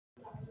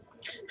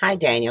Hi,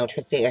 Daniel.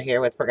 Tricia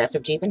here with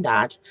Progressive Jeep and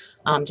Dodge.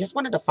 Just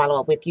wanted to follow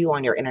up with you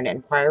on your internet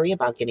inquiry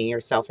about getting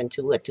yourself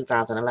into a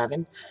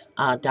 2011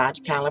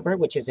 Dodge Caliber,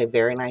 which is a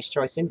very nice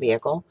choice in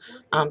vehicle.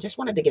 Just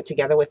wanted to get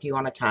together with you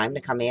on a time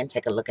to come in,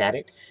 take a look at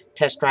it,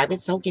 test drive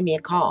it. So give me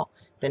a call.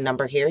 The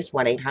number here is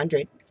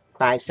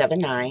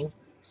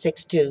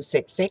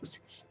 1-800-579-6266,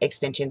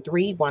 extension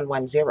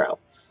 3110.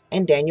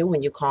 And Daniel,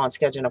 when you call and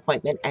schedule an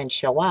appointment and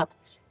show up,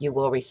 you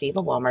will receive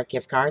a Walmart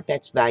gift card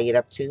that's valued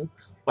up to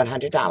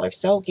 $100.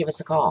 So give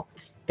us a call.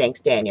 Thanks,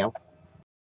 Daniel.